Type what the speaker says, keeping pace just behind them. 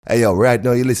Hey yo, right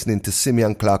now you're listening to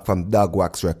Simeon Clark from Dog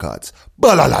Wax Records.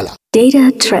 Balalala.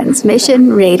 Data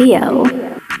Transmission Radio.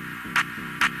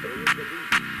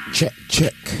 Check,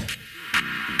 check.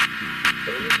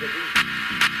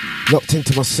 Locked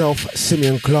into myself,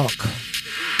 Simeon Clark.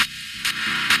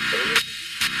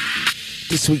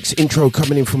 This week's intro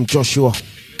coming in from Joshua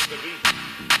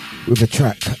with a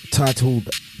track titled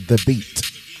The Beat.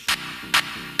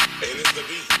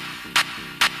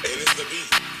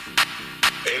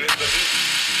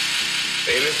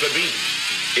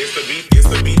 It's the beat, it's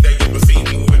the beat that you perceive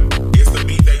moving. It's the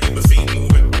beat that you perceive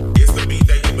moving. It's the beat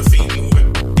that you perceive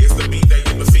moving. It's the beat that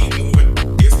you perceive moving.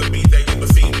 It's the beat that you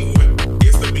perceive moving.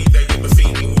 It's the beat that you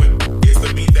perceive moving. It's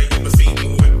the beat that you perceive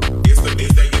moving. It's the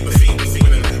beat that you perceive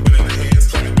moving. And the hands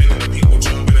clapping and the people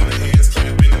jumping and the hands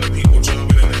clapping and the people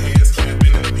jumping and the hands clapping and the people jumping and the hands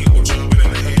clapping and the people jumping and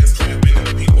the hands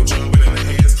clapping and the people jumping and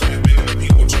the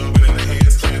hands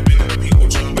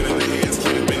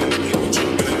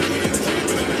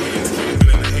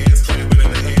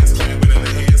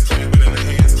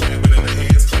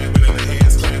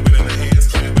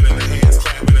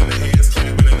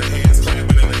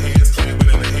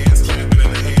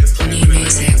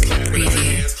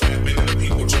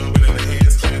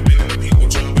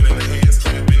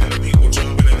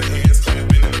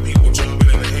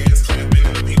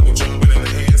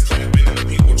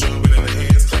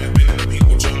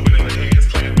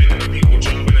clapping and the people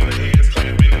jumping and the hands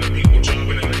clapping and the people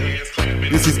jumping and the hands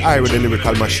clapping. This is Ira the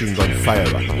Lyrical Machine Gun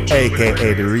Firer,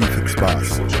 aka the Refix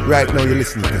Boss. Right now you're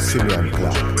listening to Simeon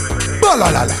Clark.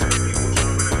 Balalala.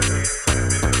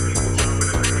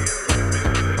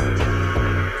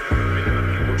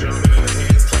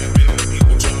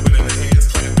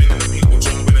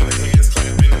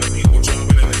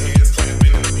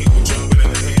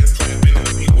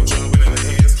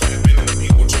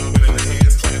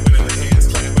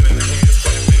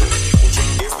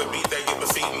 It's the beat that you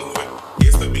perceive moving.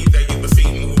 It's the beat that you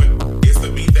perceive moving.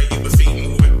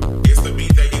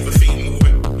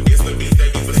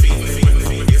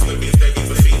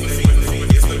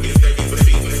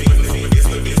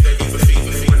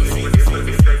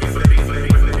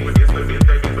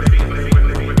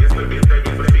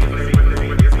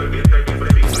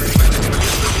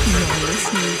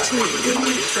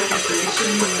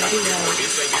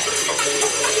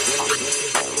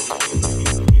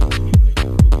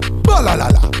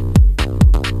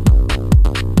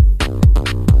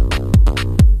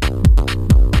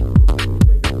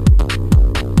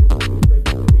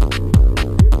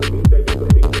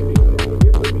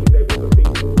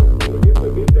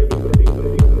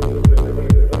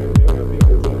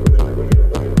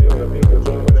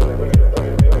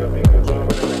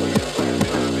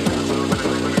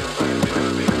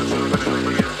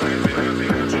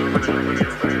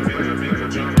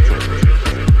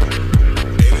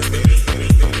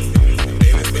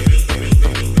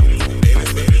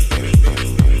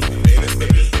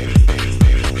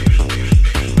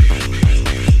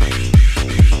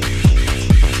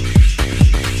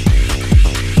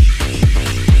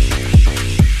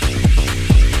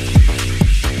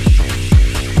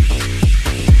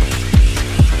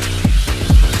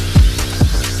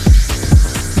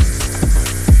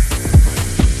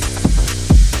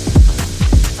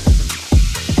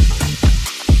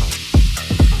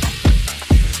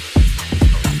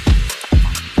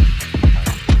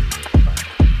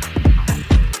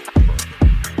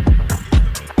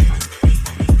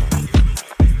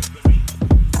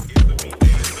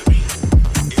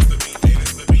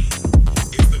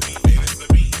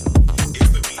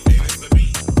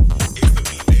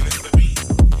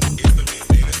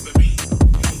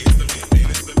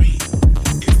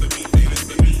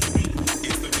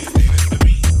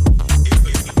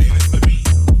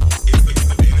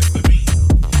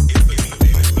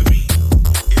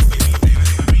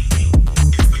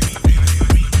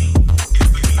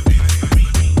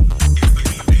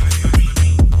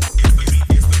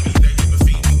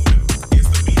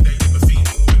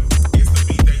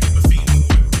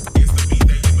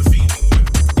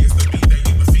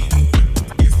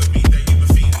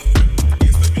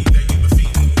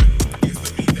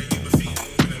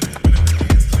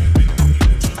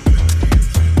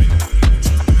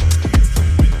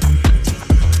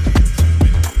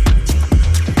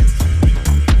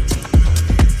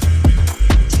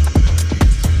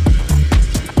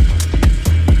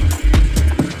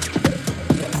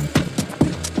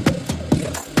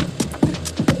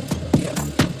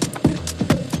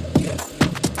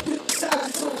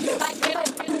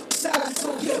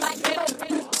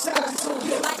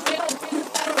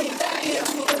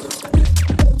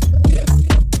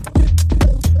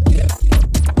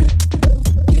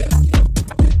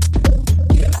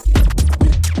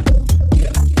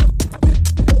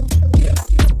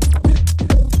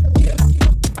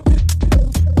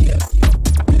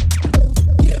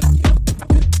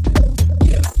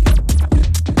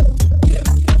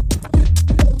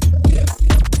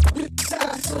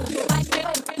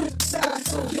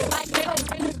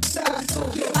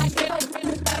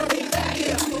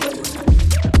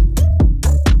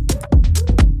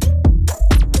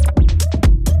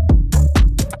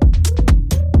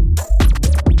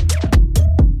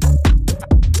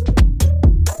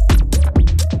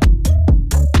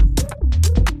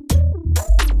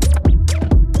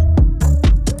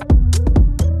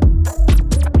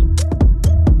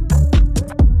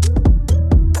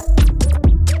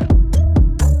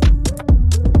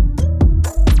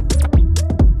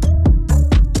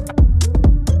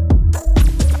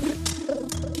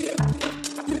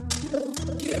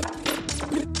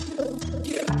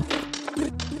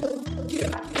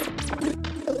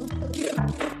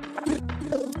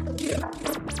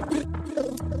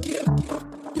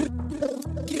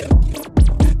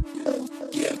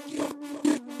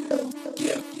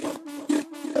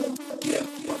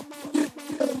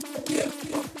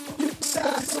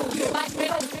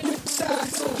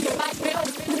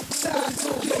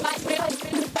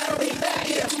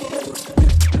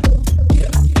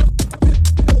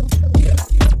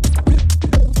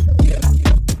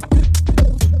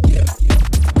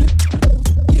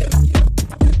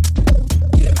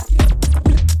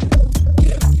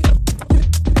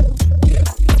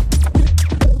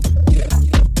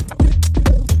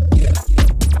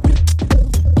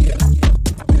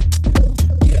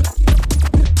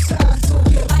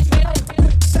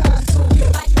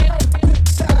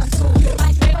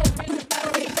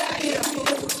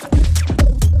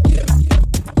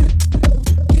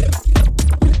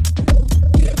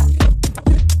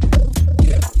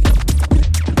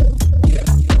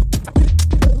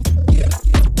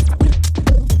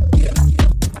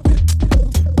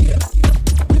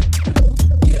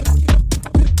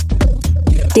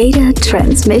 Data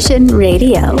Transmission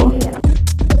Radio.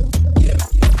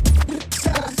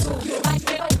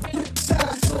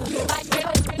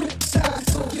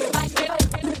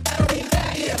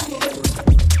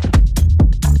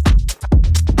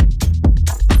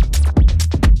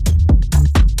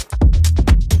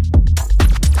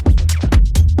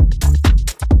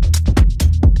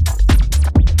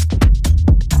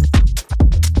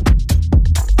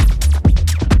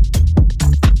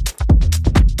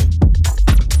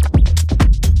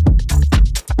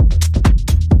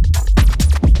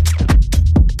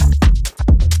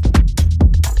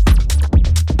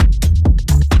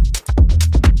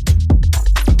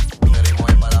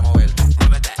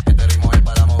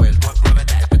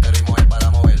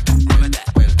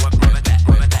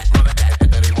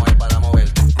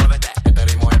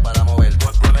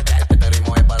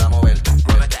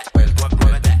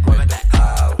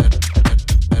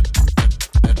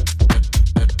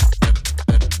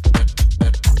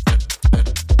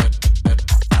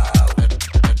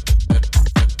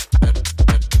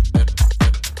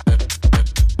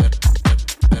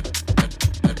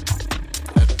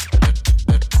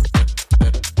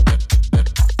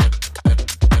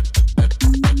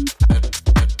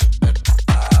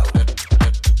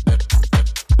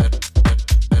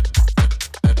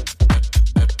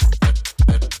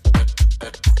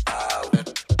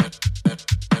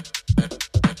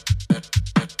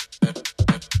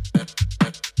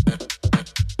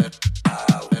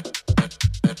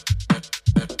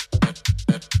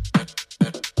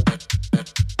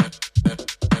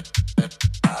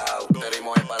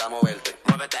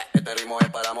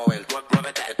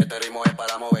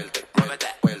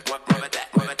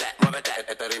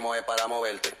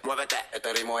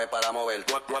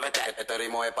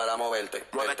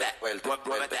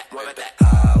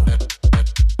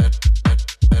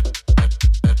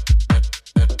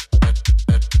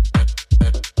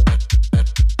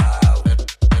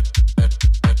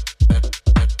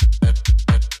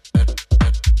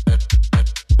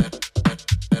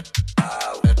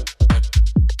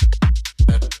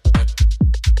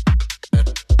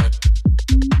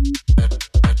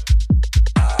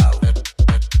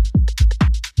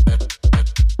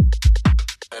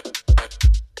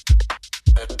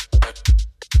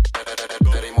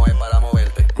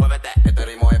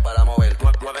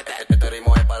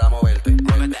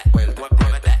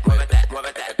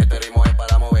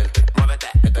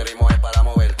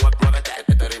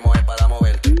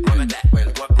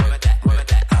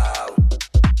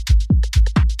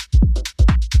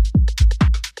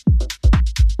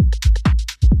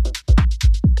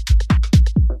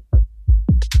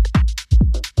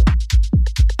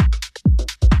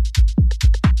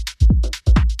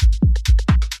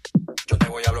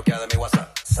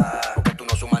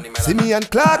 Simeon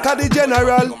Clark a the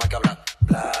general.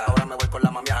 Ahora me voy con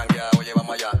la mami a janguear. Oye,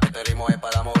 vamos allá. Este ritmo es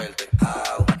para moverte.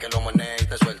 Pa' que lo manejes y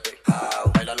te suelte.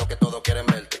 Baila lo que todos quieren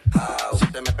verte. Si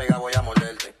te me pega voy a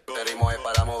morderte. Este ritmo es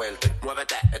para moverte.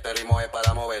 Muévete. Este ritmo es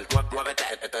para moverte. Muévete.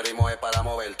 Este ritmo es para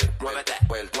moverte. Muévete.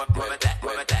 Muévete. Muévete.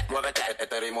 Muévete.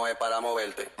 Este ritmo es para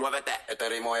moverte. Muévete. Este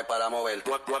ritmo es para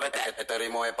moverte. Muévete. Este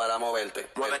ritmo es para moverte.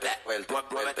 Muévete.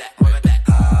 Muévete. Muévete.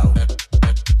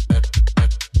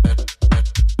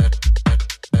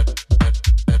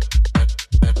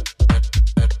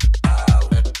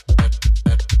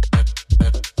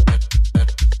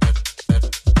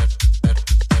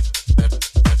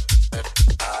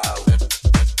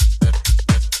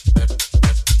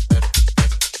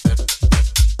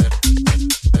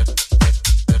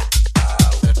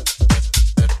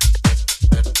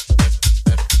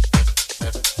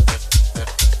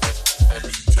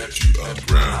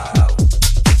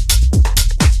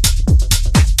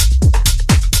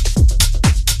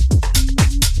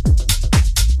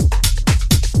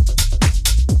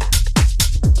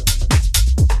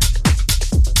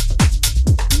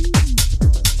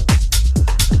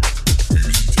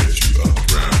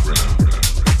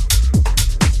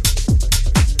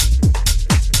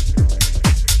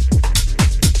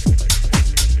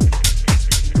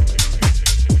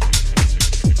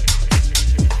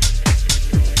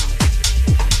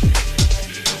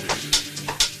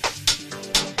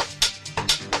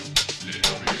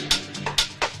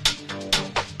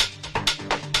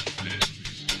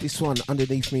 one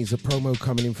underneath me is a promo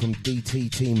coming in from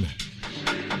DT Team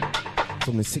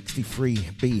from the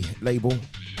 63B label.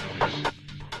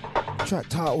 Track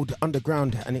titled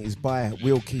Underground, and it is by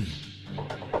Wilkie.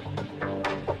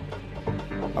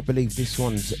 I believe this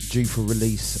one's due for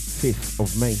release 5th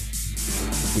of May,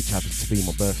 which happens to be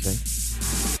my birthday.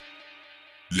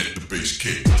 Let the bass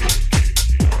kick.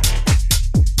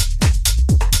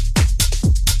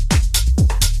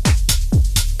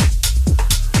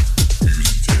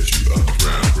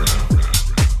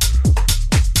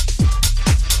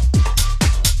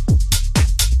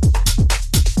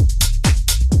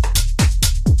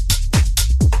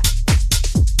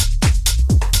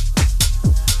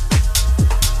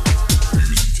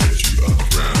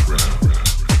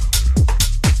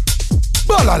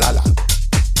 La la la.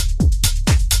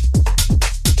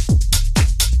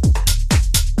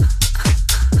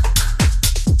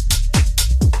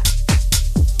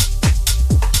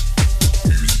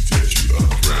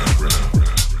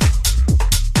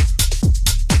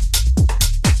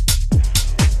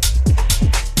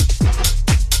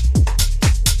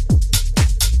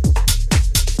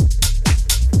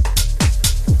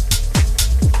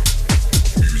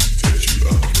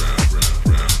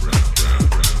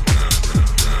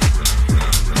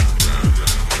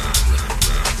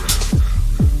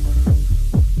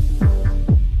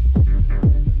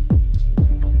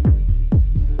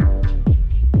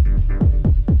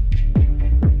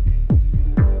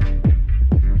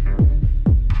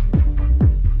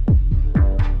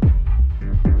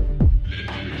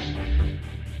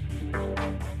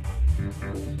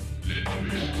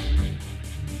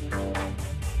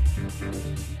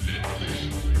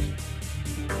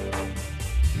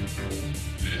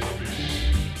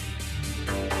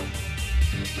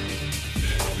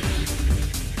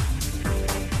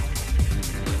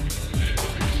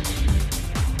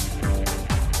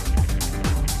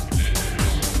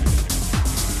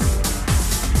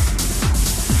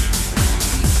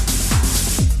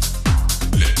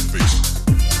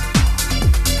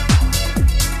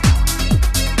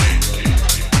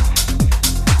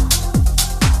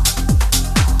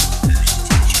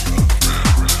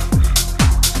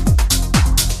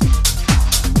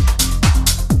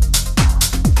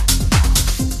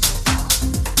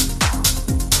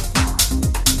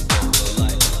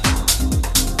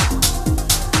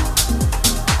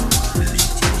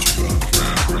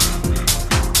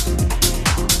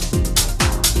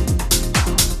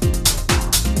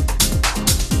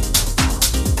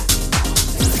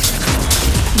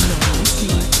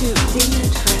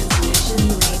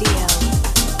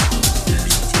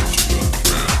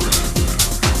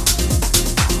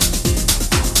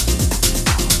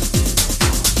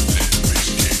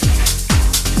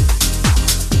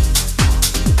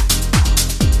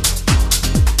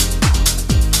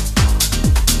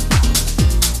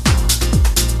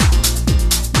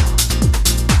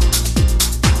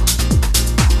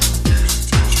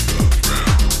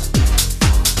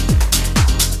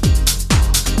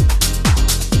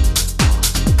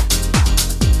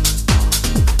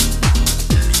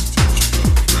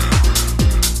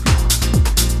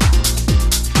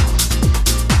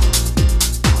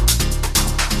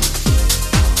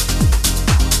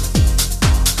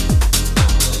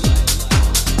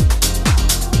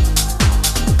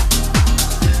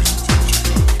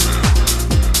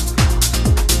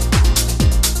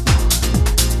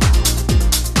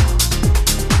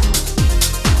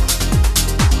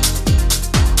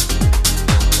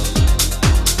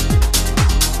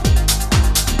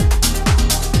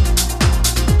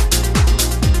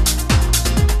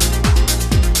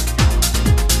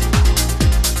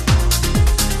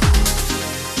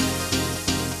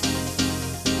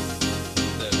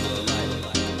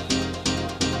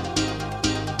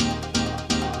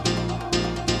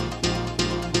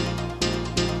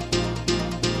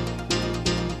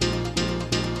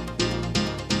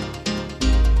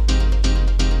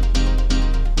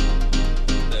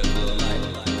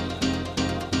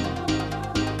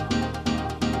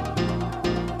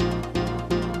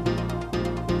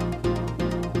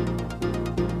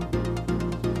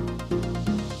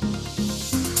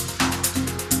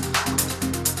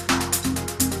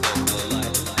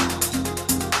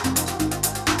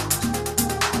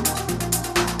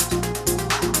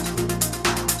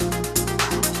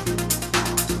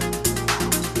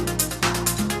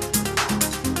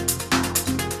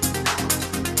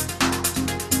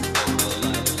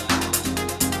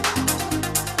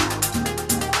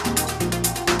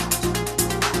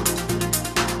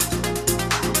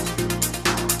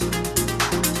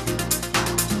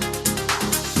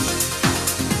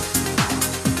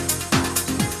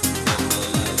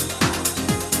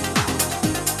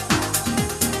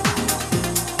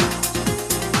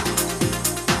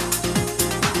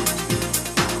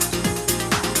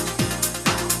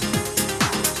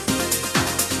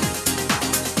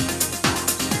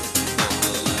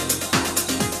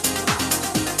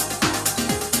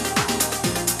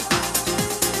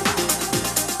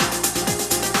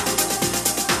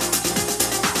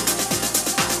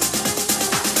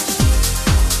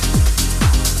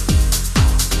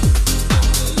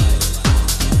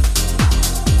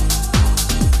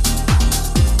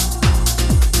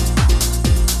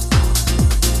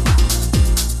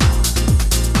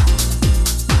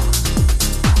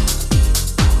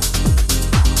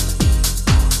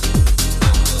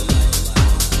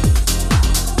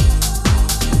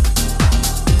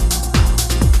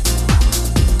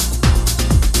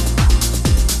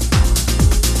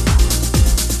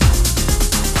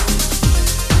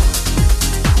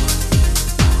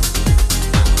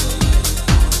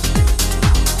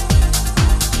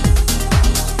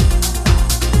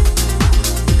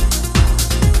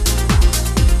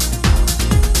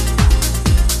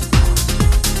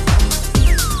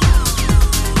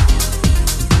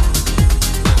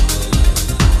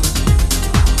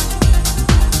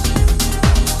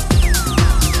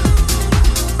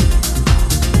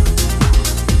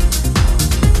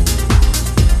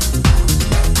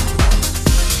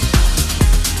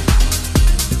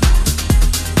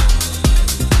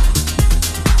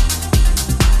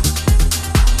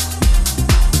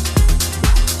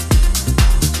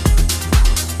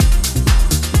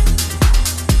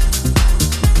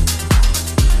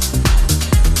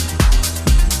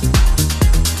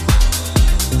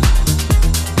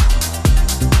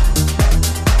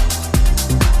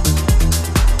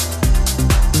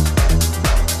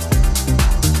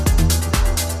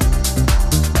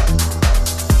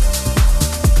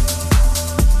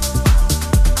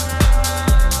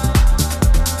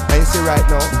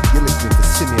 you're listening to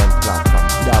Simeon Clark from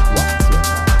Dogwax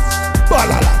Records.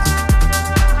 Balala!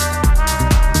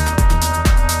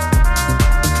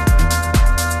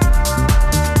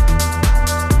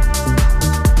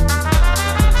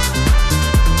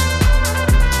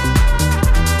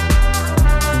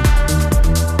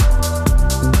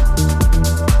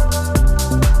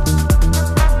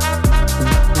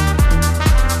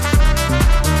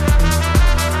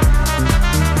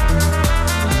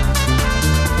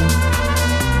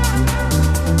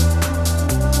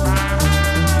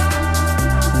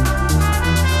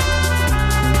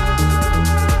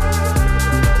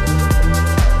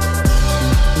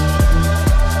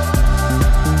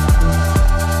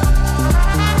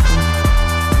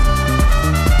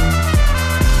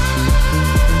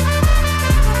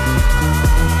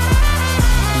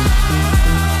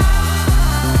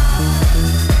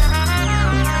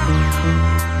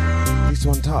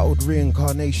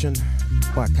 Reincarnation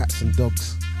by Cats and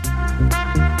Dogs.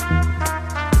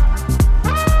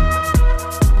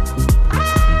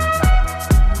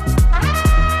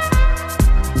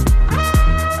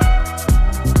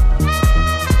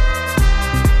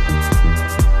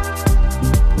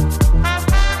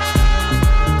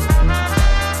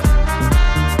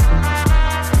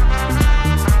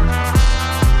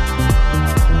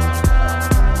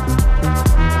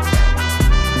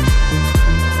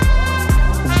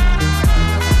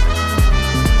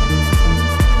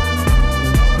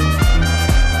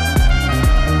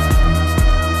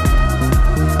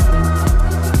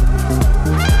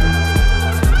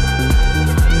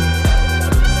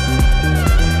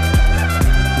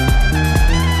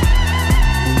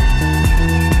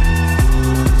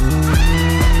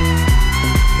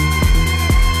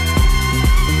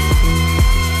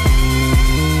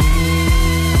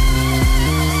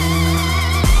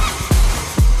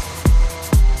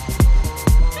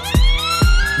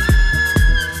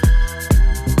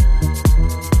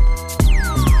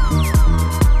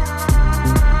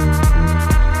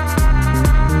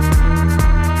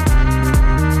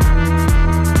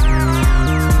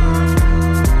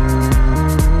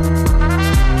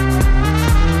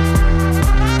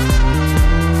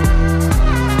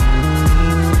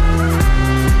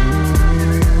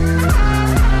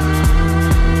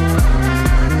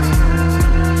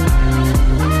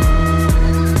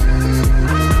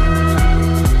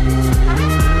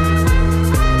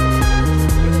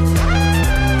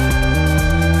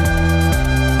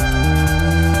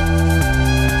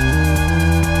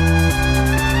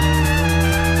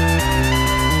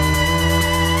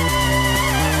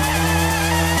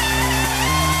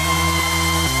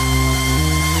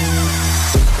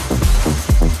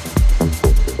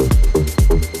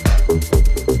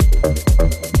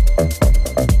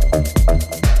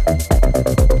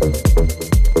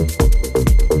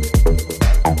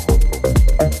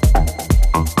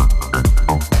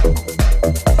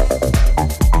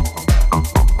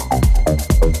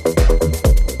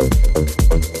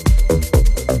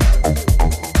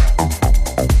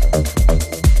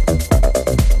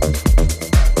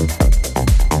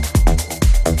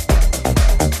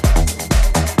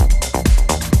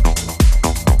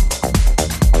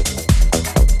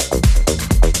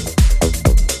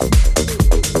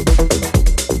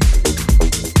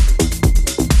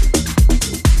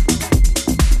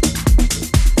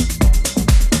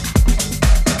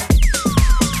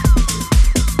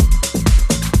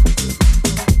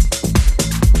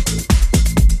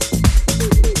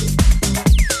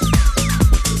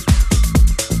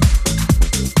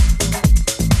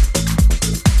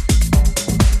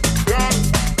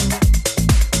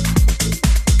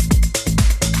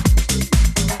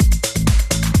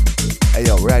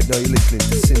 Right now you're listening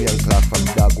to Simeon Clark from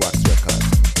Dogwax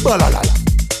Records. Balalala.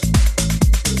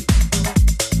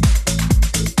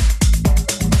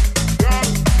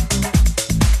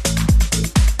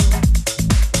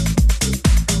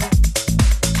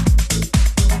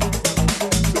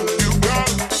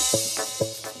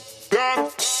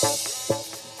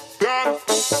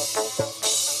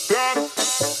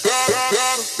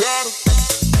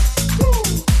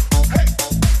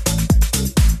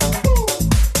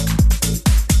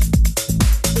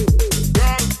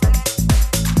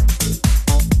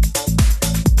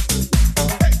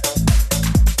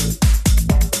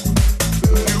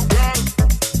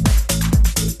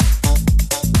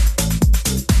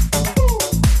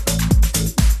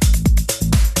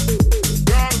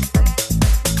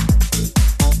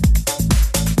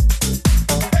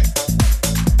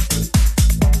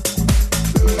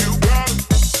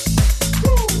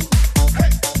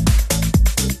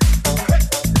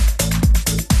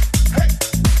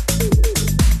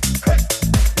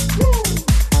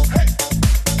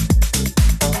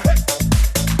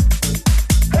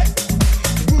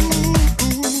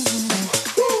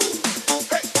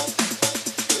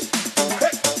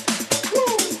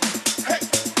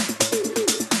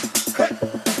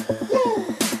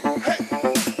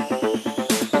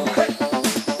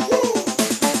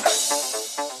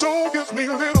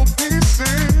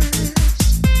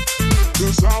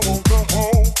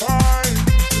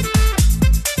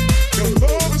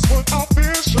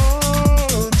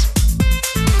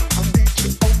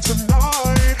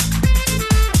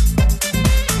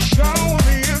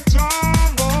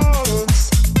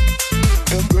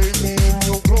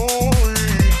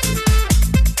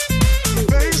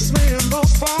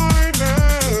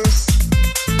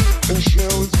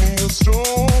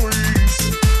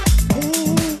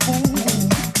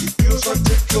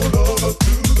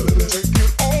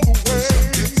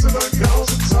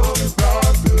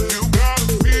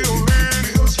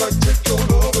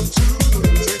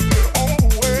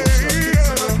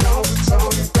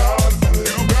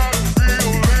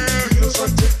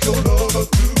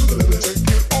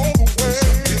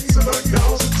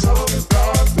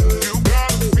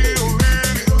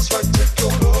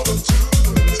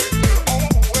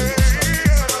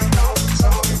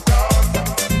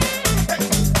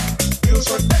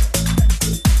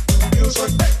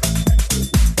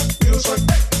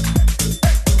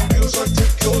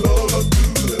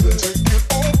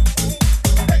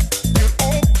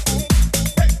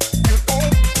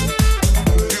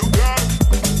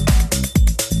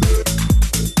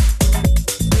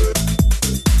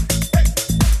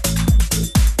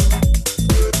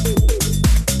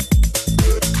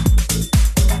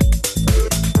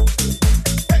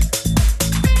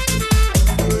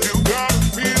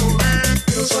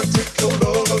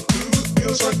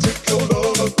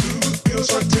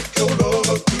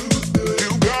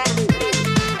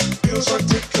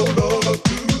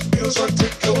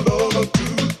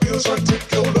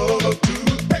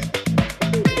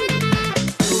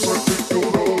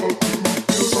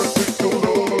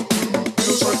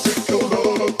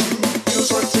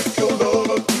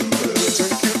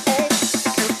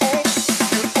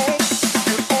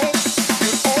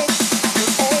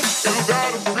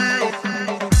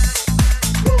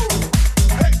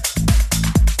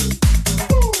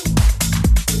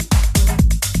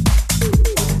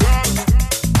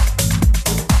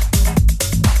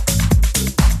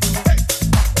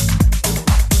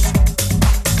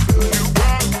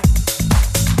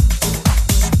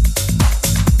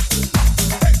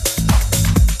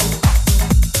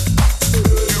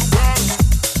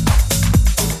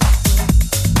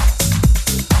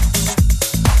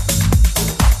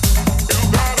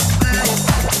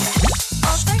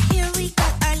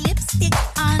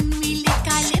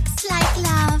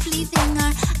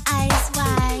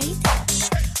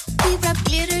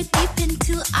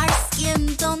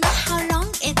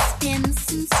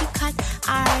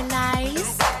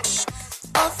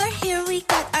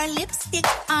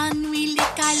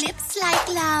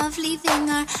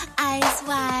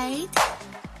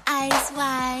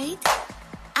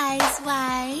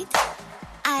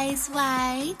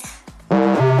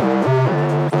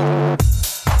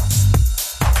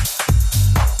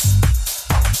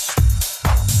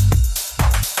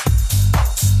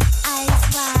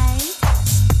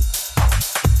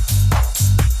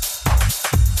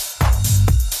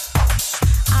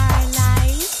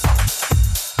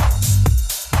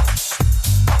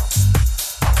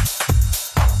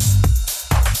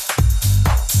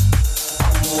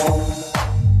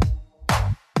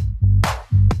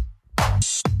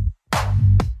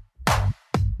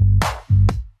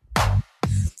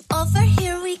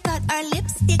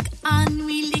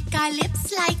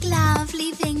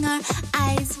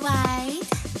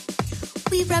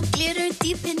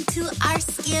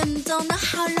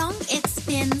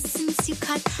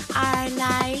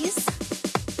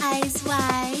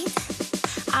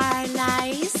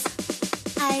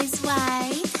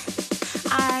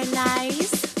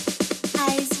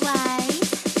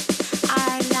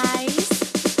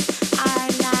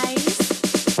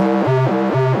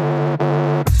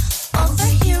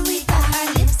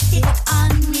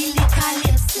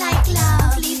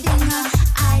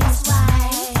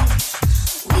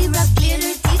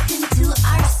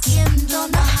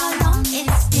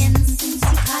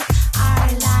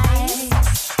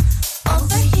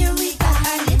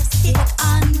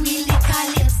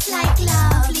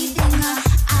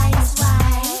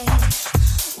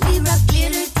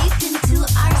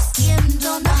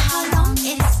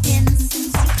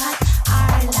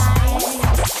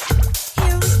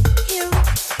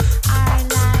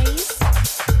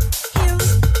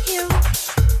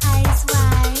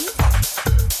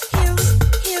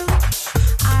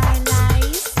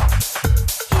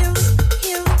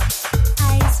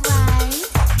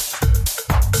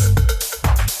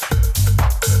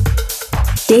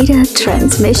 Data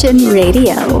Transmission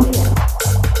Radio.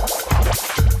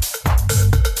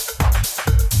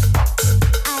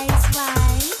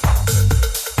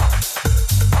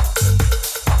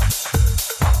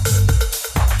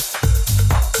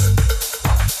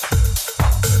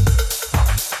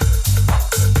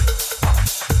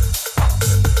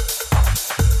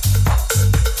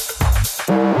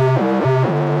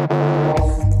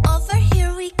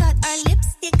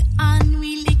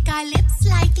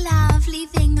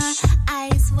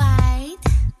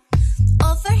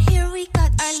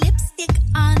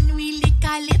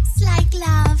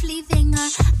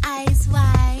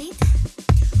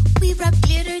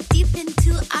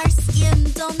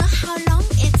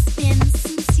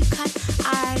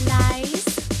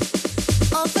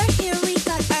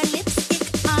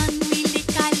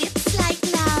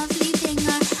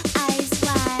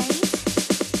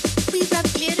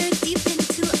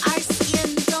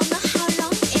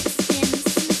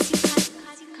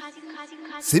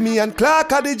 Simeon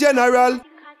Clark are the general.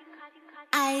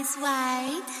 Eyes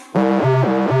wide. Eyes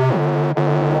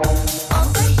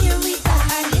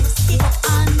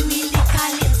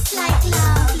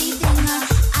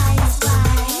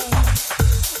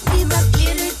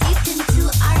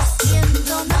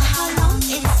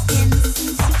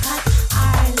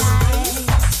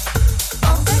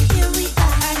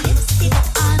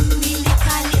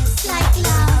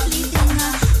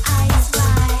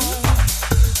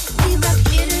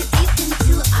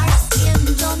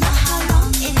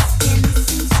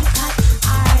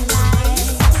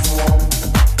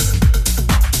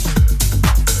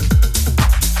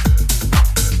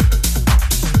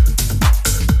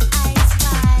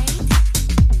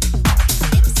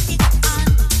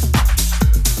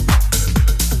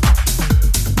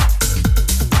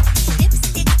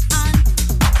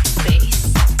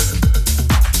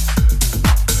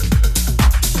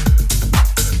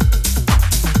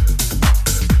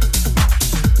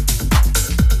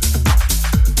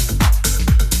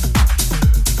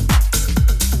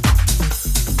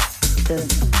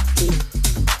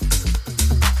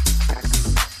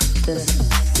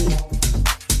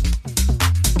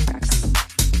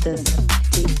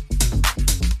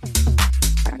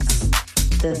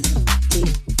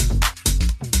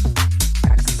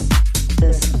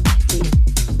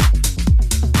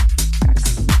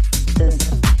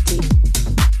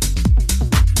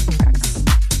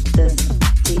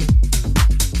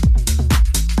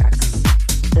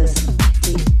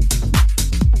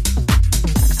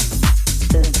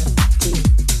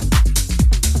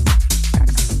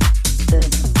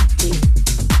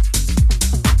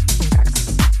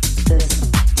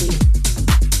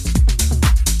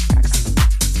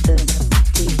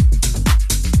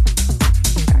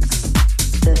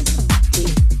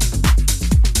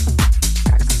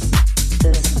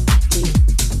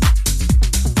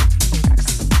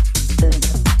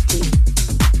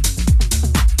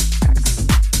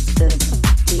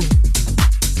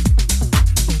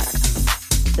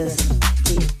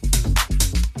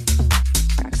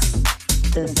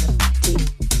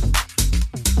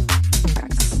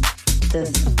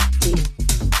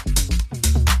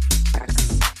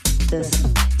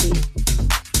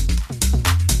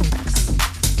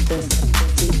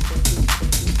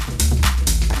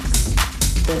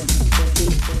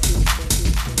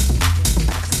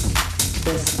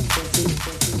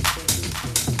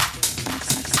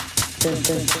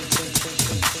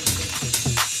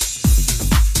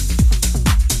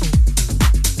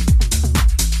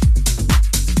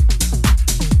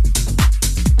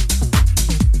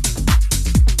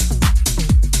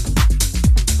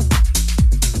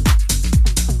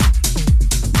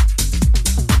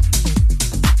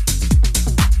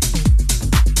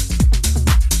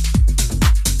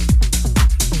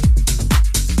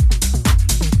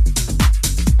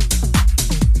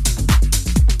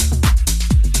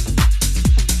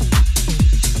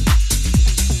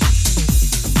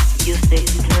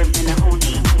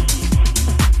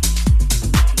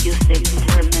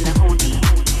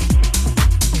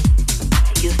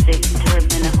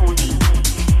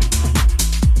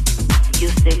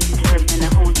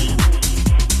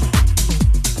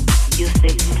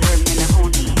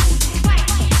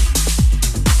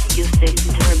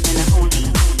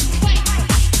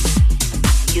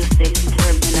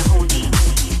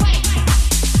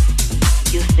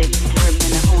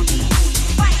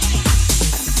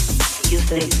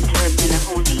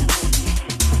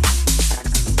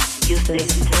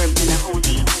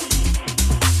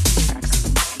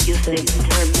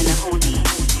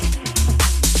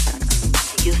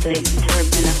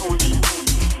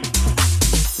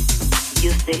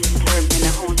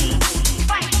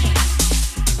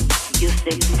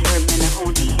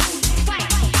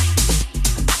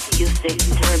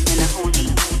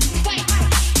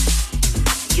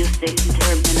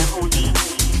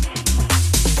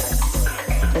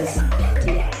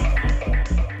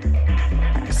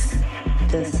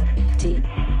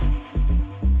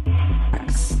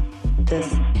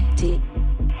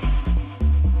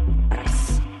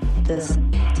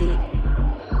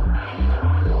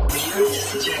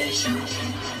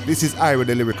This is Ira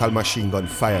the Lyrical Machine Gun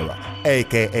Firer,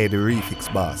 aka the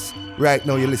Refix Boss. Right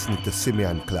now you're listening to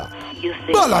Simeon Clark. You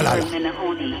say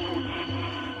Terminahoni.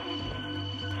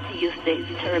 You say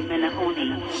Terminahoni.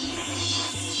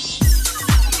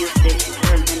 You say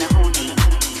Terminahoni.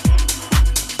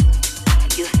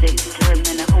 You say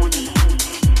Terminahoni.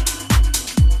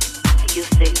 You say Terminahoni. You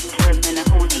say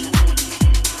Terminahoni.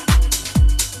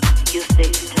 You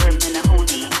say Terminahoni. You say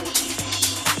Terminahoni.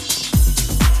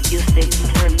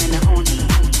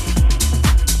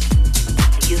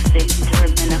 You say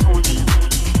Terminahoni.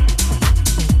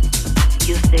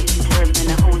 You say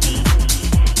Terminahoni.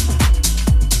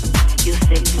 You say Terminahoni. You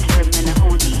say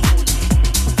Terminahoni.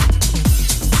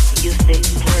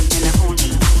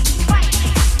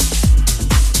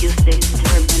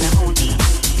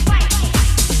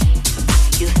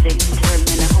 You say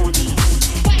Terminahoni.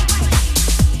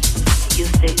 You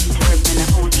say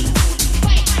Terminahoni.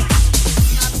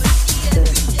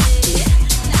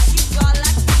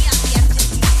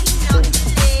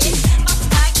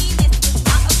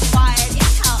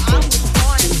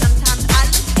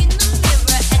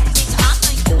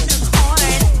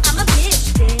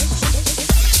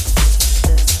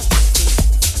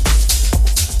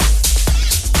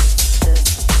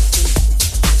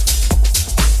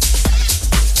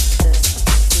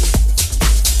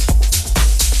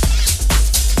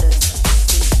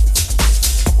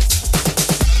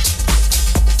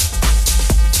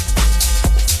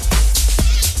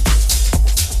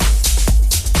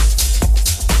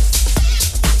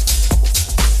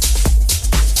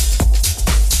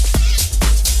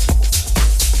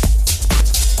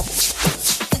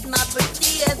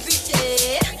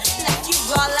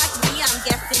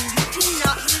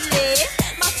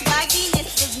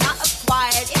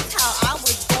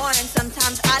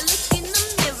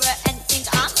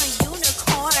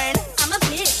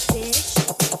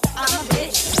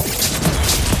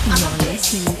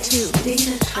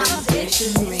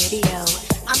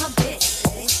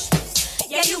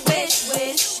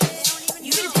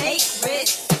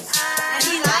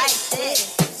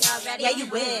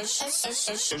 wish.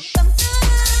 Sometimes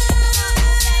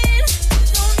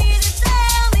don't need to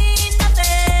tell me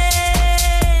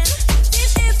nothing.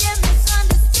 If you get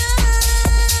misunderstood,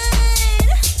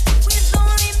 with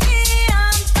only me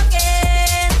I'm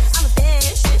fucking. I'm a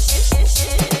bitch. Sometimes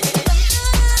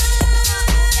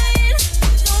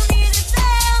don't need to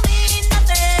tell me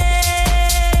nothing.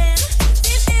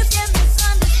 If you get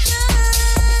misunderstood,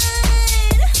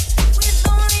 with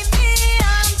only me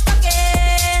I'm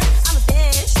fucking. I'm a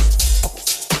bitch.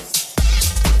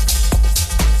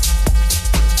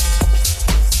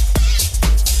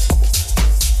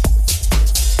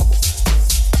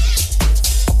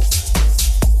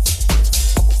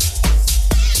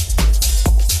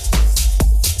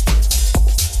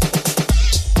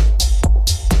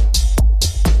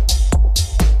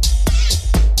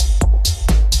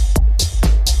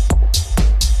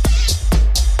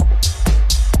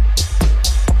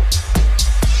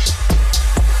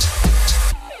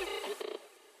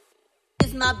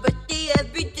 It's my birthday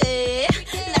every day.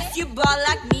 Unless you ball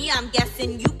like me, I'm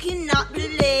guessing you cannot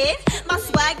relate. My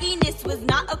swagginess was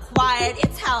not acquired,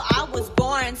 it's how I was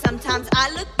born. Sometimes I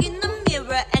look in the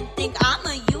mirror and think I'm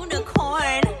a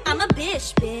unicorn. I'm a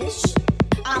bitch, bitch.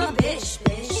 I'm a bitch,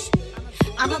 bitch.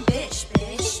 I'm a bitch,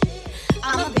 bitch.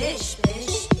 I'm a bitch,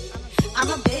 bitch. I'm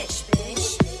a bitch,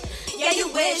 bitch. Yeah, you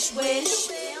wish.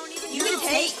 You can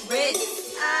take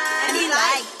risks and be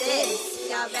like this.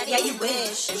 Yeah, you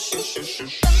wish. Sometimes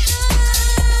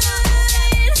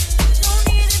don't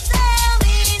need to tell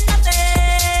me nothing.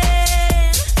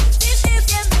 If you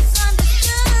get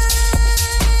misunderstood,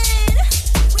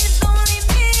 with only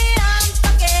me I'm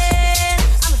fucking.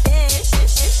 I'm a bitch.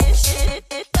 Sometimes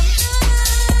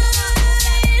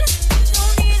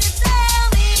don't need to tell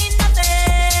me nothing.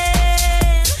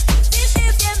 If you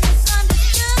get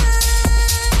misunderstood,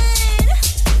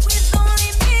 with only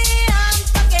me I'm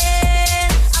fucking.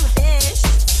 I'm a bitch.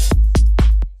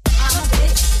 I'm a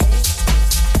bitch, bitch.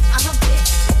 I'm a bitch,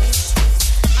 bitch.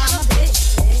 I'm a bitch,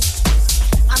 bitch.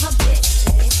 I'm a bitch,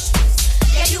 bitch.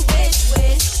 Yeah, you wish.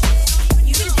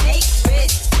 You can take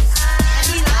risks and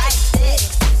be like this.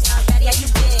 Yeah, you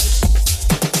wish.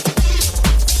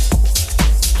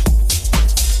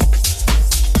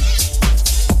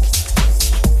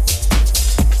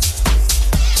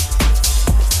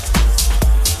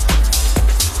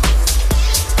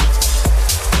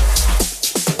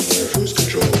 Cruise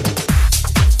control.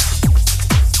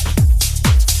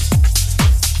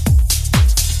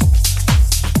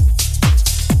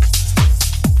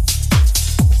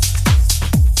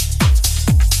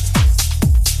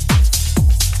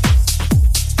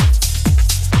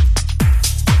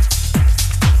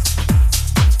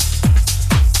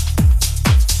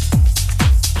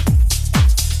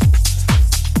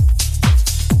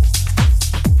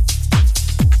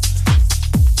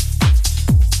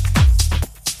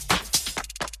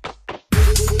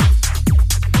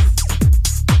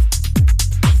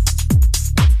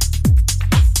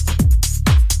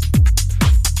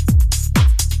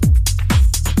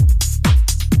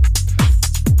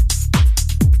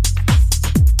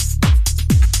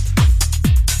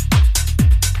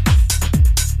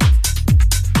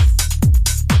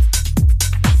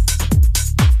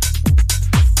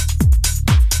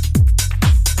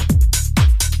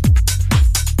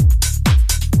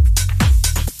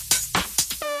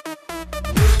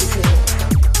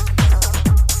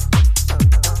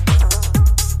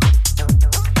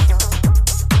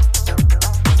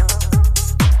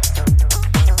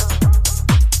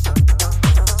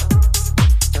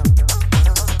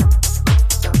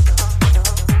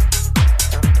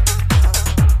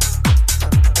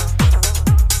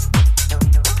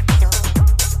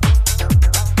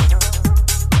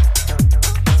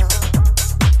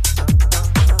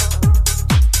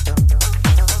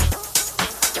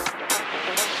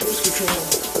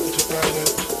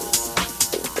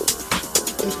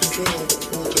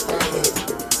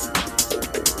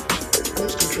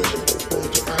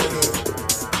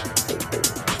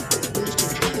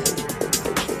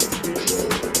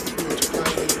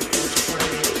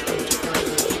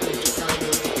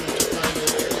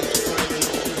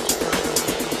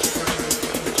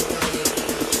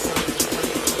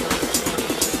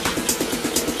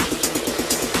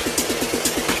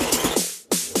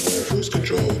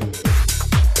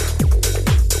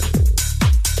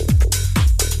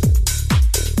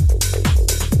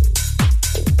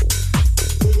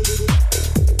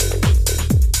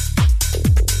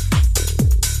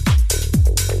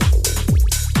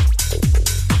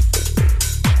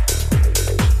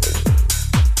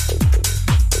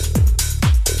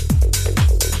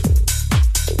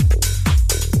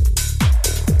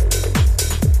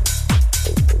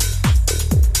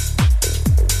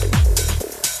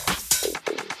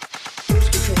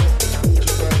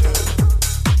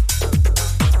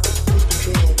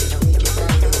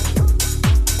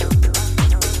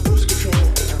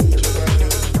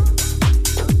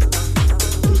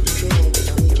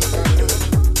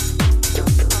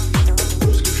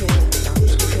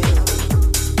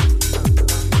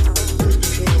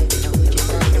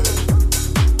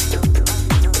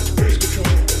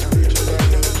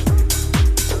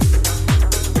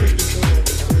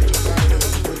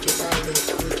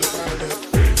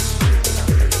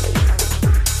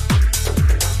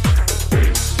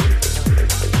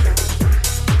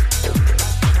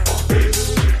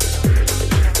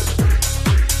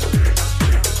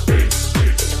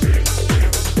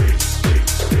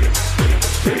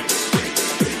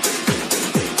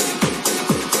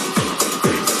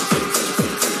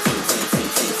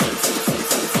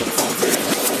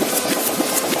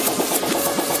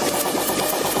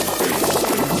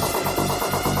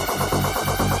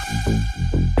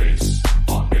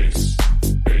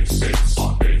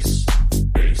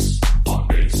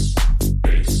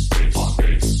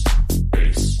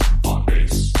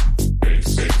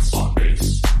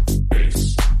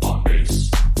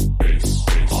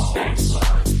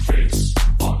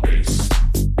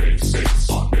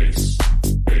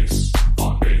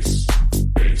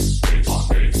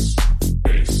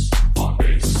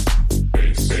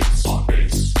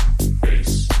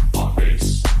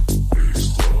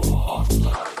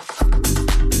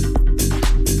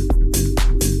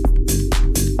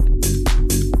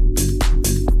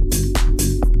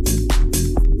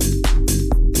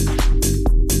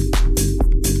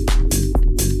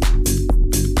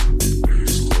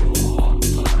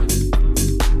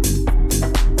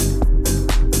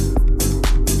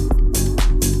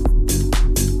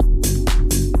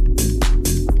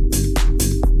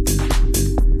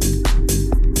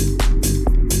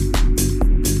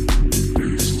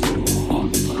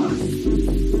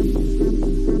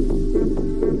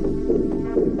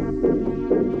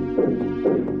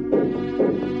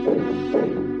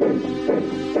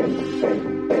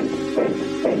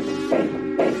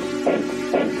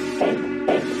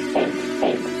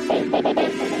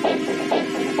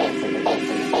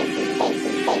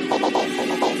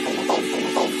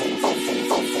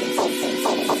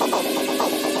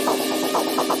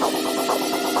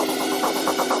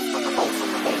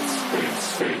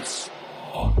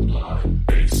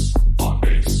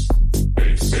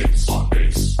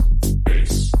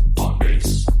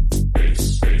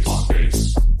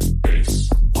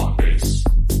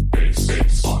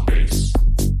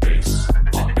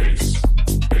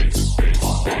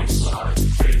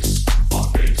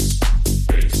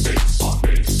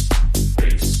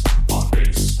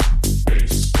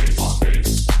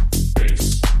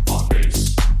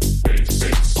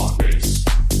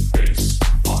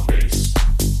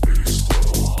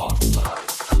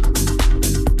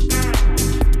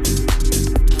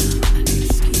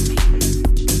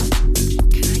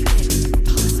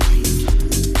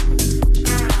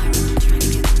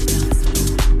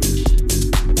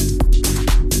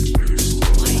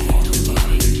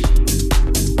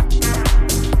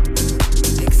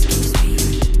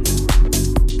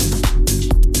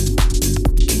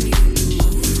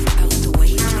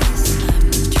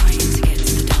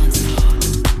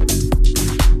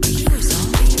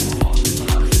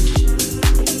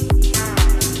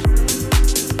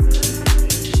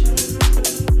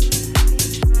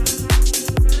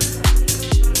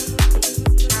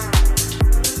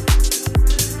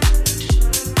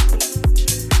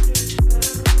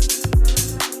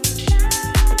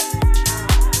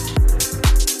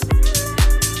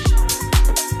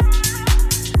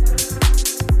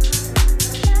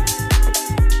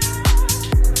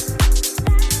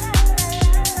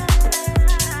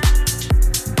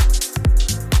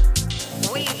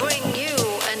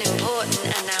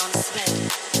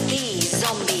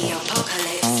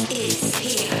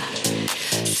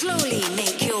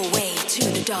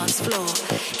 dance floor.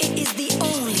 It is the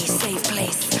only safe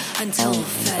place until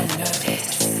further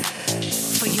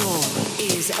notice. For your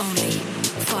is only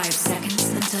 5 seconds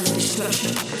until the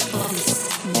destruction of this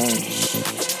message.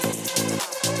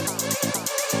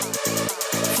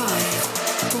 5,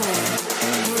 4,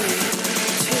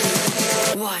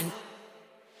 3, 2, 1.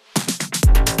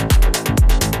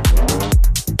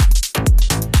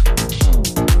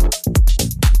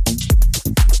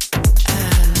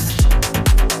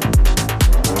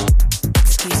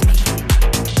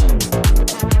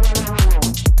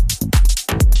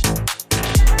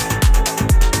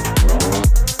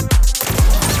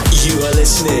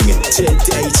 Listening to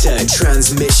Data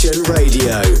Transmission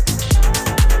Radio.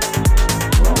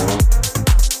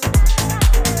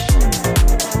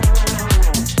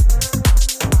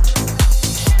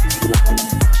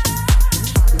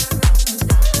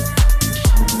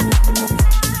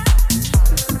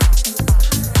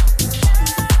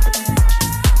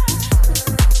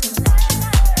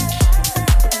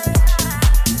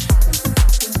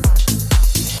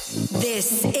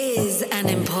 This is an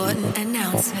important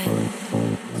announcement.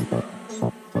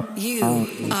 You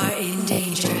are in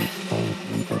danger.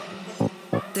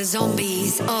 The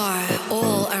zombies are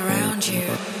all around you.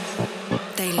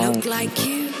 They look like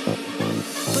you,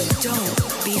 but don't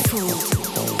be fooled.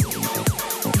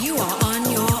 You are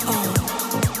on your own.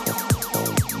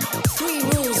 3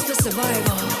 rules for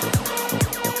survival.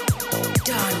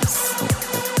 Dance.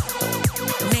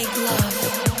 Make love.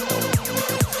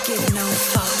 Give no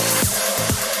fucks.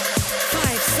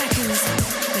 5 seconds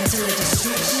until the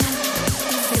destruction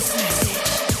of this message.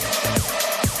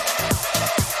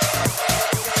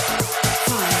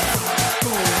 5,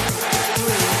 4,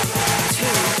 3,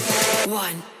 2,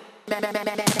 1.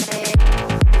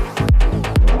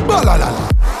 Balala.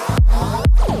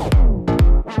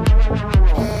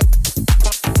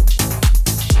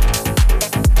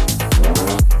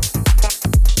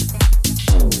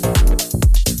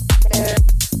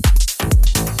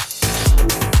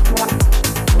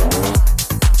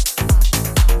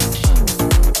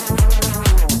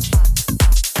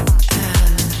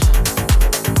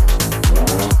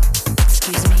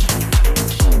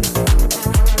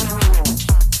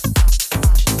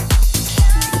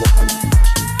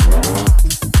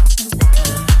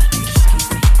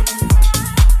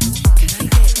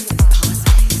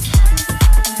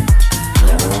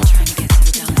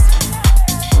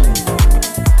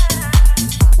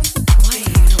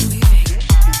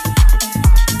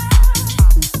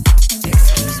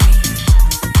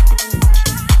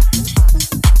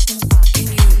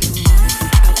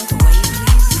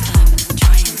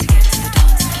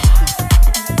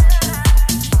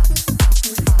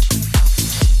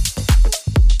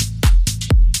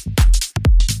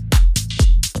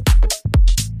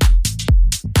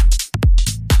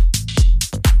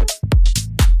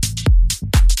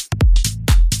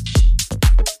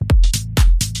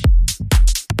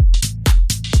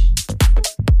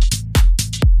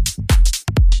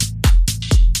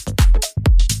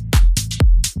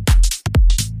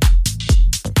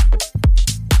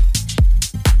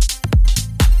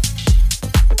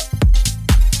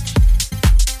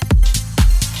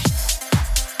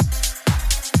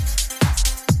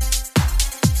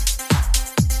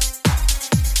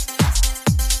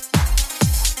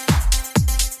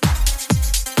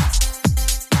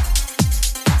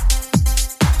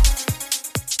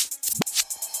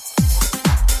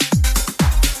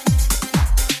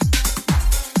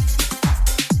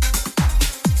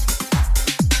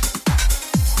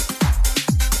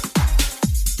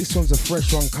 This one's a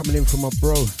fresh one coming in from my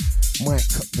bro, Mike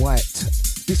White.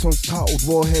 This one's titled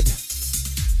Warhead.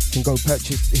 You can go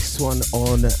purchase this one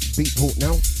on Beatport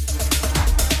now.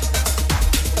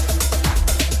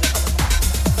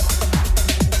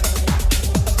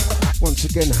 Once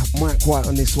again, Mike White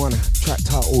on this one, track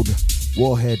titled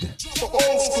Warhead.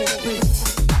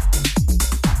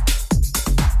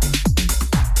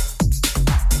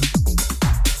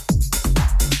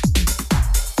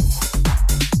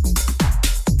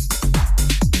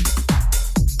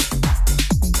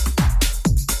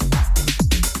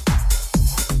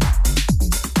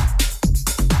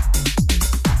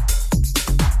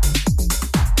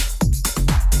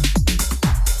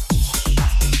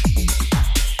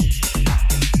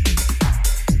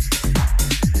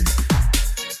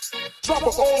 Drop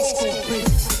an old school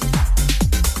beat.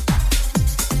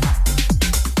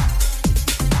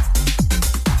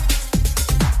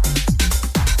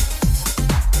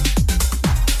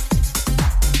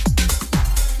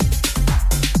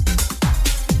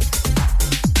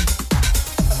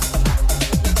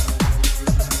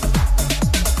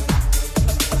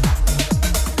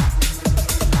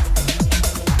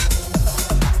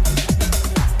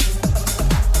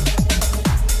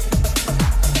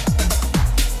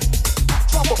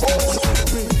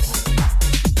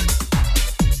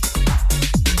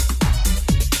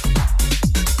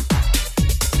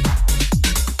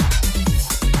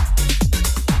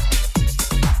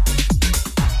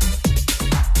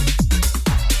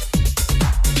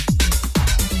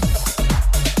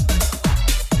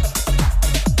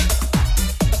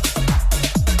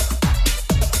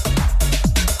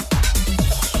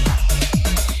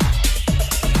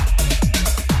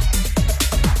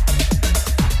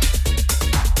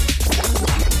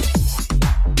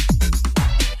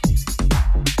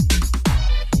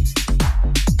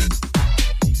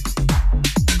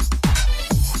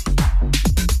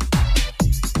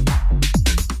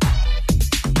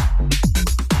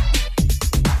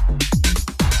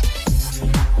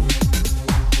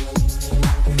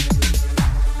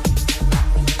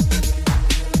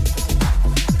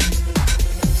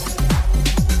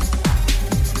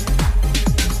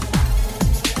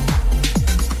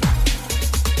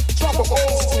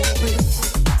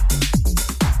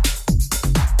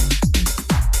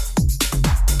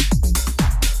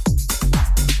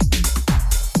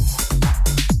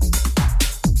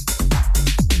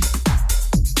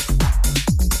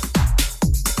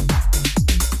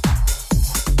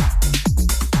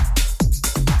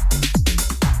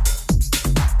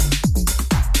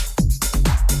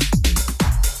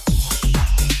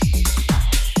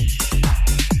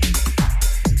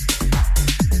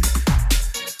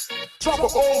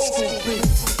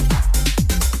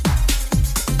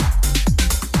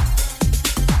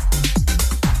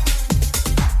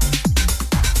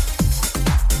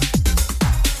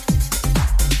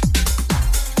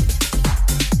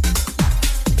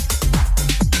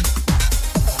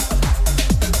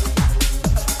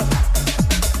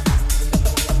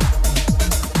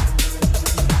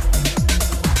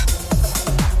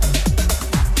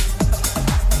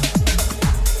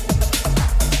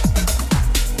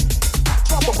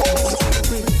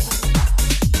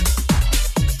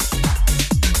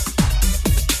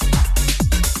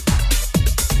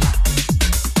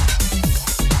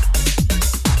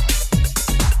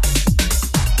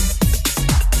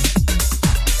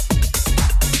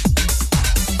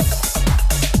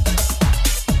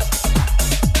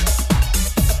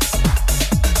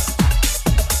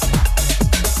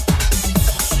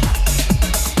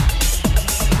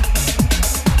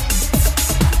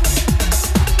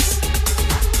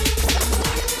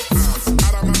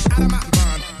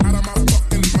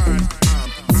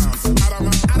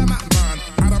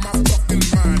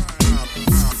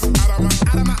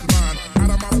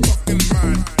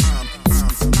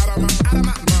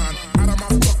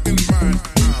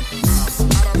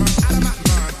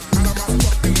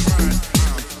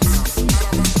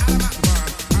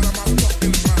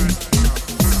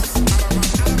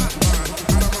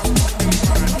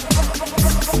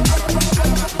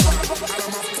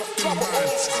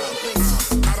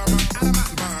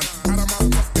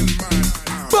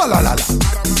 Balalala.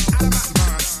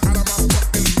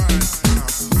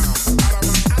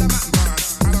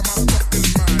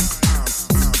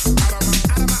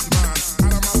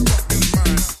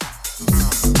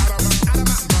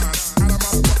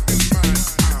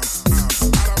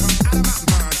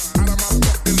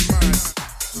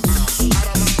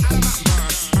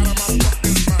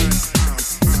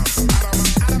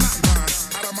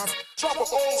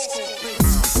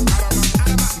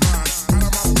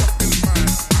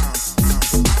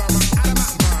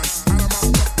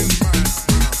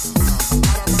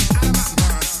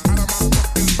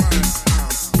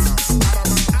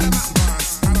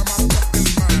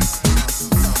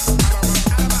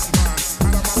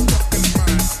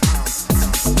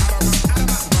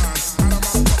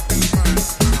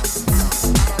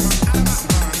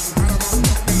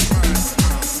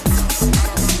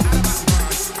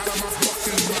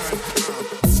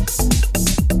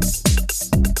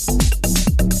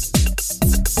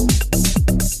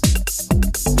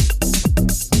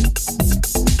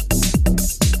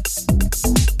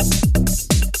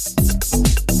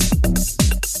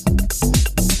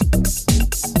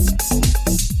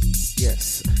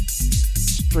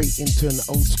 Into an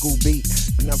old school beat,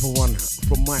 another one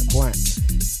from Mike White.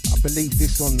 I believe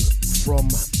this one from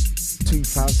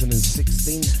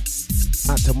 2016.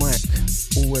 Out to Mike,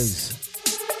 always.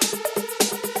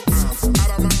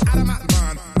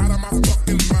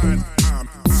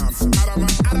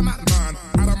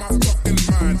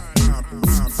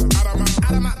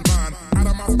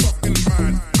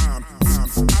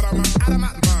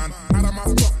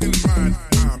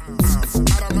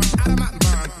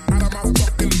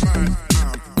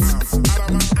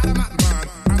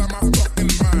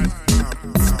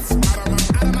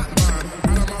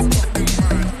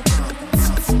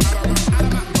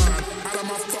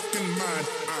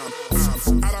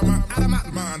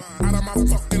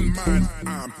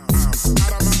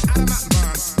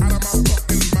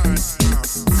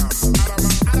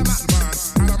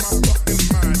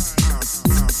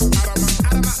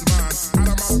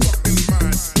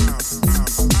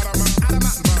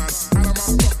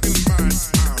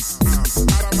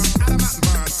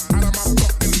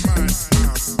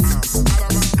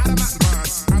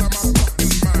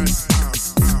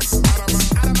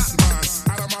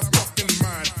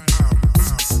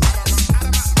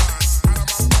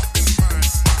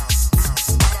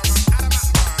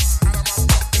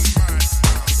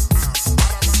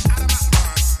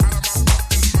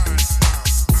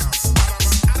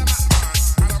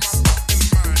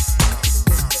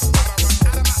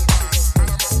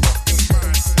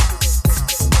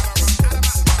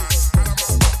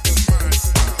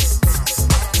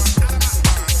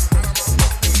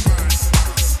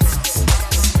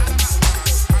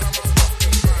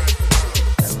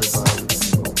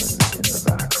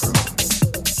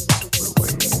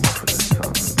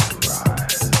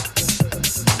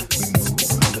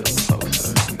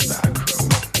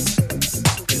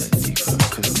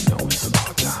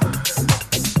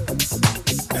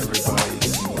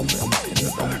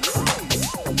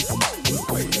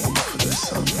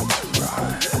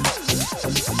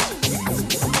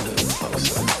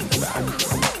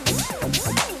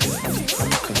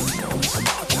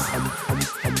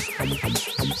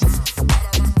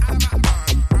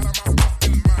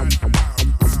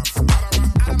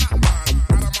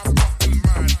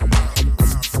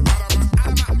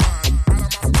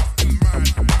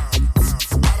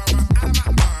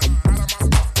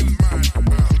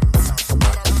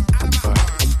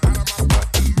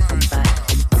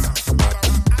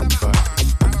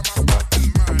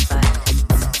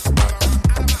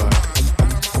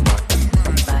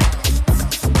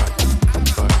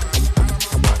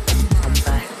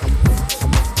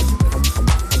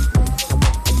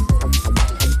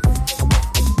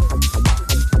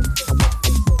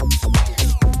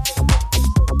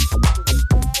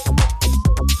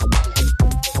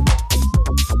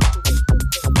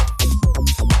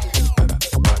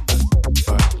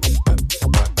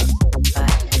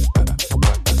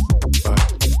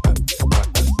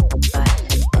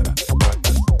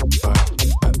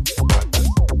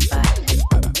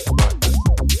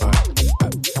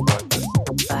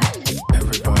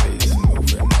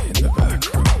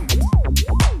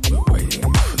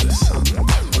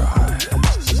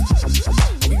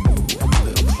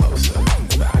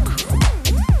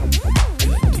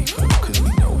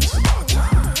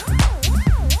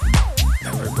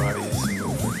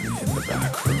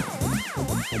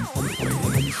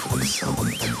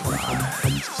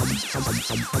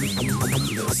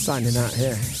 Signing out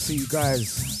here. See you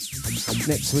guys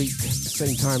next week,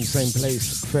 same time, same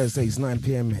place. Thursdays, 9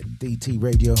 p.m. DT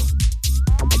Radio.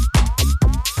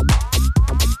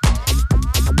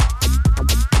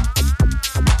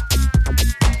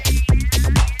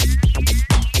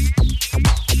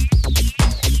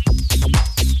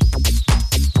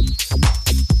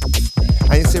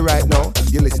 Right now,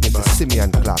 you're listening to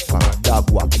Simeon Clark from Dog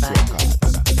Wax Records.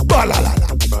 Balalala.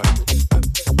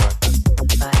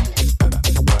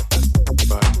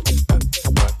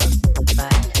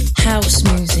 House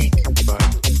music.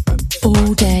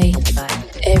 All day,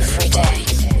 every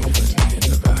day.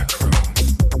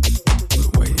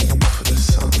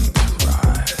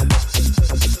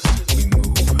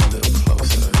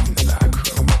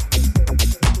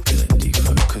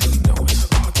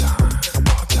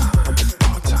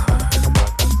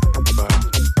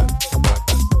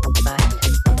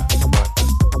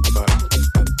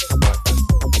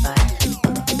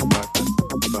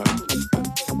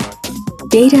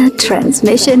 Data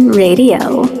Transmission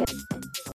Radio.